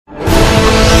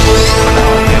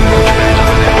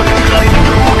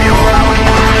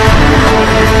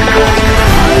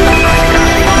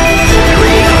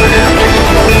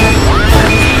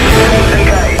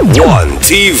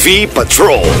OneTV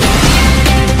Patrol.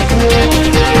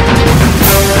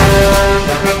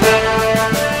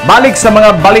 Balik sa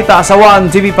mga balita sa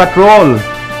OneTV Patrol.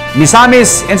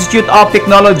 Ozamiz Institute of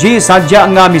Technology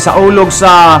sadya nga misaulog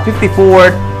sa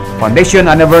 54th Foundation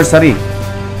Anniversary.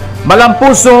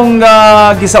 Malampusong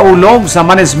gisaulog sa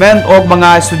management o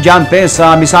mga estudyante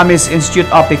sa Ozamiz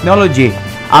Institute of Technology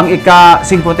ang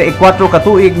ika-54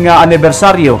 katuig nga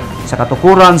anibersaryo sa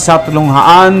Katukuran sa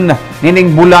tulunghaan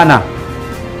nining bulana.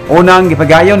 Unang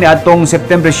Gipahigayon ni adtong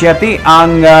September 7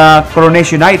 ang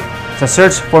Coronation Night sa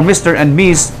Search for Mr. and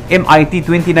Miss MIT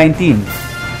 2019.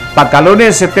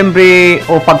 Pagkalunes September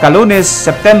 9,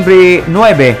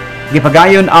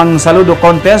 Gipahigayon ang saludo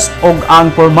contest o ang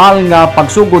formal nga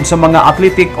pagsugod sa mga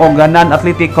athletic o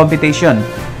non-athletic competition.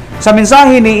 Sa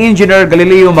mensahe ni Engineer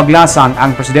Galileo Maglasang,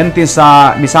 ang presidente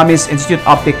sa Ozamiz Institute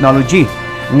of Technology,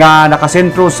 nga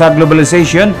nakasentro sa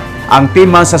globalization, ang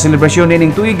tema sa selebrasyon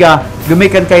nining tuiga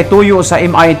gumikan kay tuyo sa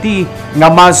MIT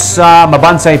nga mas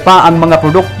mabansay pa ang mga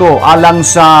produkto alang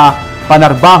sa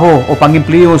panarbaho o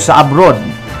pangimpliyo sa abroad.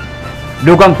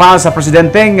 Dugang pa sa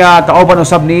presidente nga kauban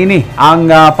usab niini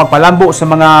ang pagpalambo sa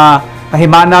mga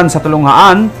kahimanan sa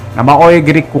tulunghaan nga maoy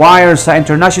gi-require sa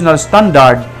international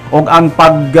standard o ang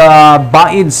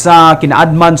pagbaid sa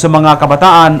kinaadman sa mga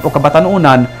kabataan o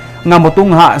kabatanunan nga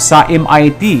motungha sa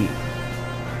MIT.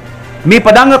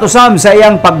 Mipadangat usab sa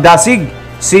iyang pagdasig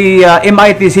si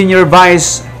MIT Senior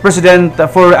Vice President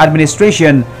for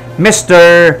Administration,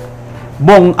 Mr.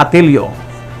 Bong Atilio.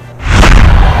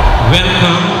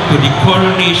 Welcome to the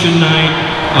Coronation Night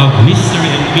of Mr.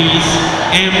 and Miss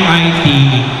MIT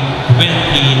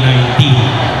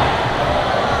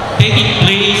 2019. Taking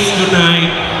place tonight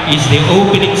is the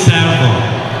opening ceremony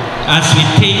as we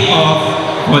take off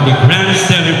for the grand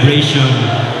celebration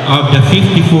of the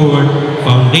 54th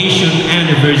Foundation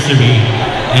Anniversary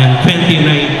and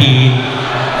 2019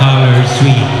 Color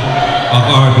Suite of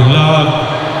our beloved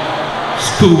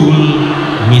school,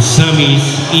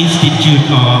 Ozamiz Institute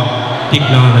of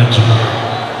Technology.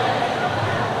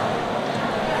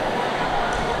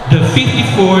 The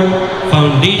 54th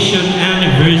Foundation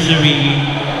Anniversary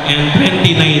and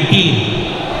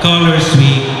 2019 Color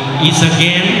Suite is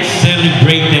again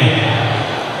celebrated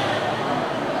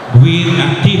with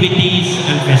activities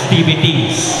and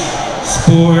festivities,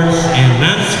 sports and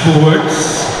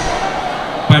non-sports,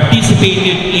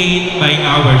 participated in by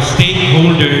our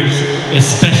stakeholders,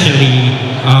 especially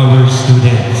our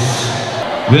students.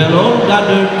 We are all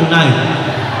gathered tonight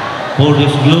for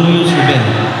this glorious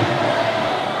event,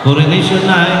 Coronation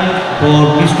Night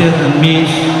for Mr. and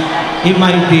Miss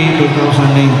MIT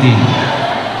 2019.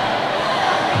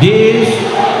 This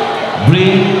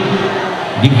brings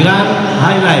the grand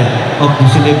highlight of the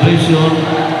celebration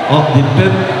of the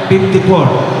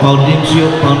 54th Foundation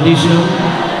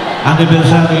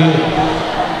Anniversary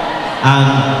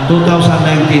and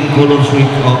 2019 Color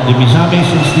Suite of the Ozamiz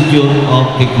Institute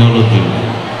of Technology.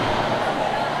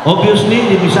 Obviously,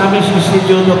 the Ozamiz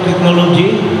Institute of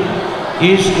Technology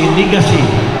is a legacy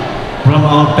from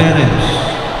our parents,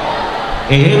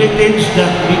 a heritage that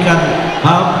we can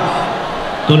have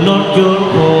to nurture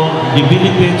for the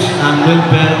benefits and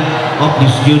welfare of the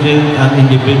students and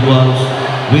individuals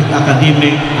with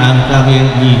academic and career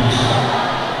needs.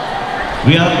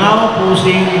 We are now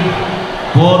pausing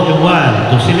for a while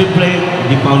to celebrate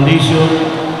the Foundation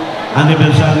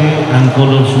Anniversary and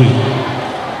Color Suite.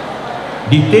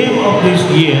 The theme of this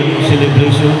year's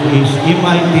celebration is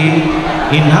MIT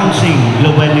Enhancing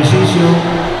Globalization,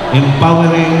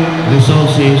 Empowering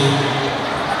Resources,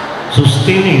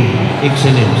 Sustaining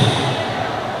Excellence.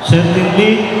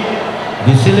 Certainly,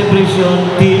 the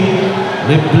celebration theme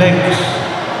reflects,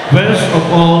 first of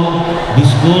all, the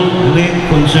school's great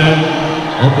concern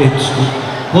of its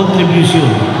contribution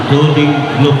to the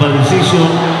globalization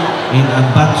in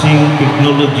advancing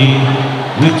technology,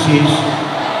 which is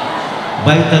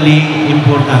vitally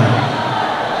important,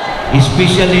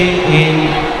 especially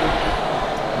in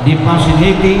the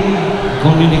fascinating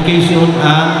communication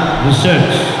and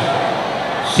research.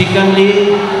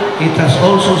 Secondly, it has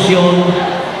also shown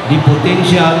the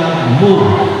potential move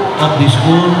of the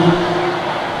school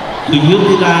to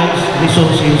utilize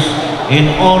resources in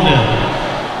order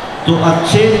to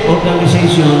achieve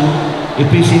organization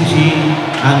efficiency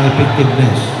and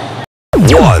effectiveness.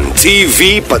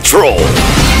 OneTV Patrol.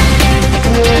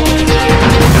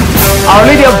 Our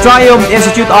Lady of Triumph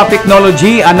Institute of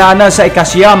Technology anana sa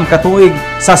ikasyam katuig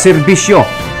sa serbisyo.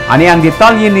 Ani ang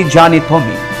detalye ni Johnny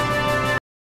Tommy.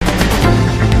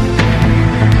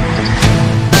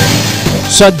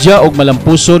 Sadya og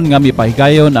malampuson nga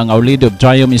mipahigayon ang Our Lady of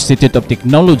Triumph Institute of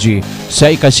Technology sa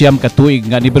ikasyam katuig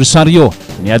nga anibersaryo.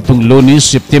 Niadtong Lunes,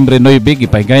 September 9,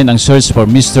 gipahigayon ang Search for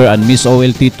Mr. and Miss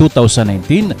OLT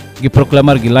 2019.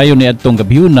 Giproklamar gilayon niadtong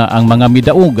gabihuna ang mga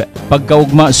midaog.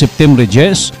 Pagkaugma September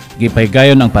 10,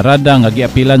 gipahigayon ang parada nga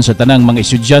giapilan sa tanang mga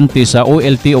estudyante sa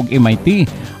OLT ug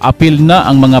MIT. Apil na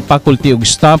ang mga faculty ug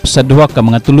staff sa duha ka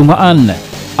mga tulumaan.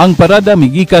 Ang parada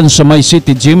migikan sa May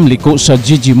City Gym liko sa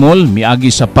GG Mall, miagi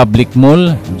sa Public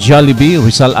Mall, Jollibee,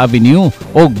 Rizal Avenue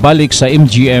ug balik sa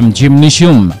MGM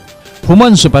Gymnasium.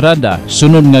 Human sa parada,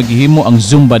 sunod nga gihimo ang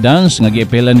Zumba dance nga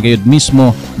giapilan gayud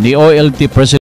mismo ni OLT President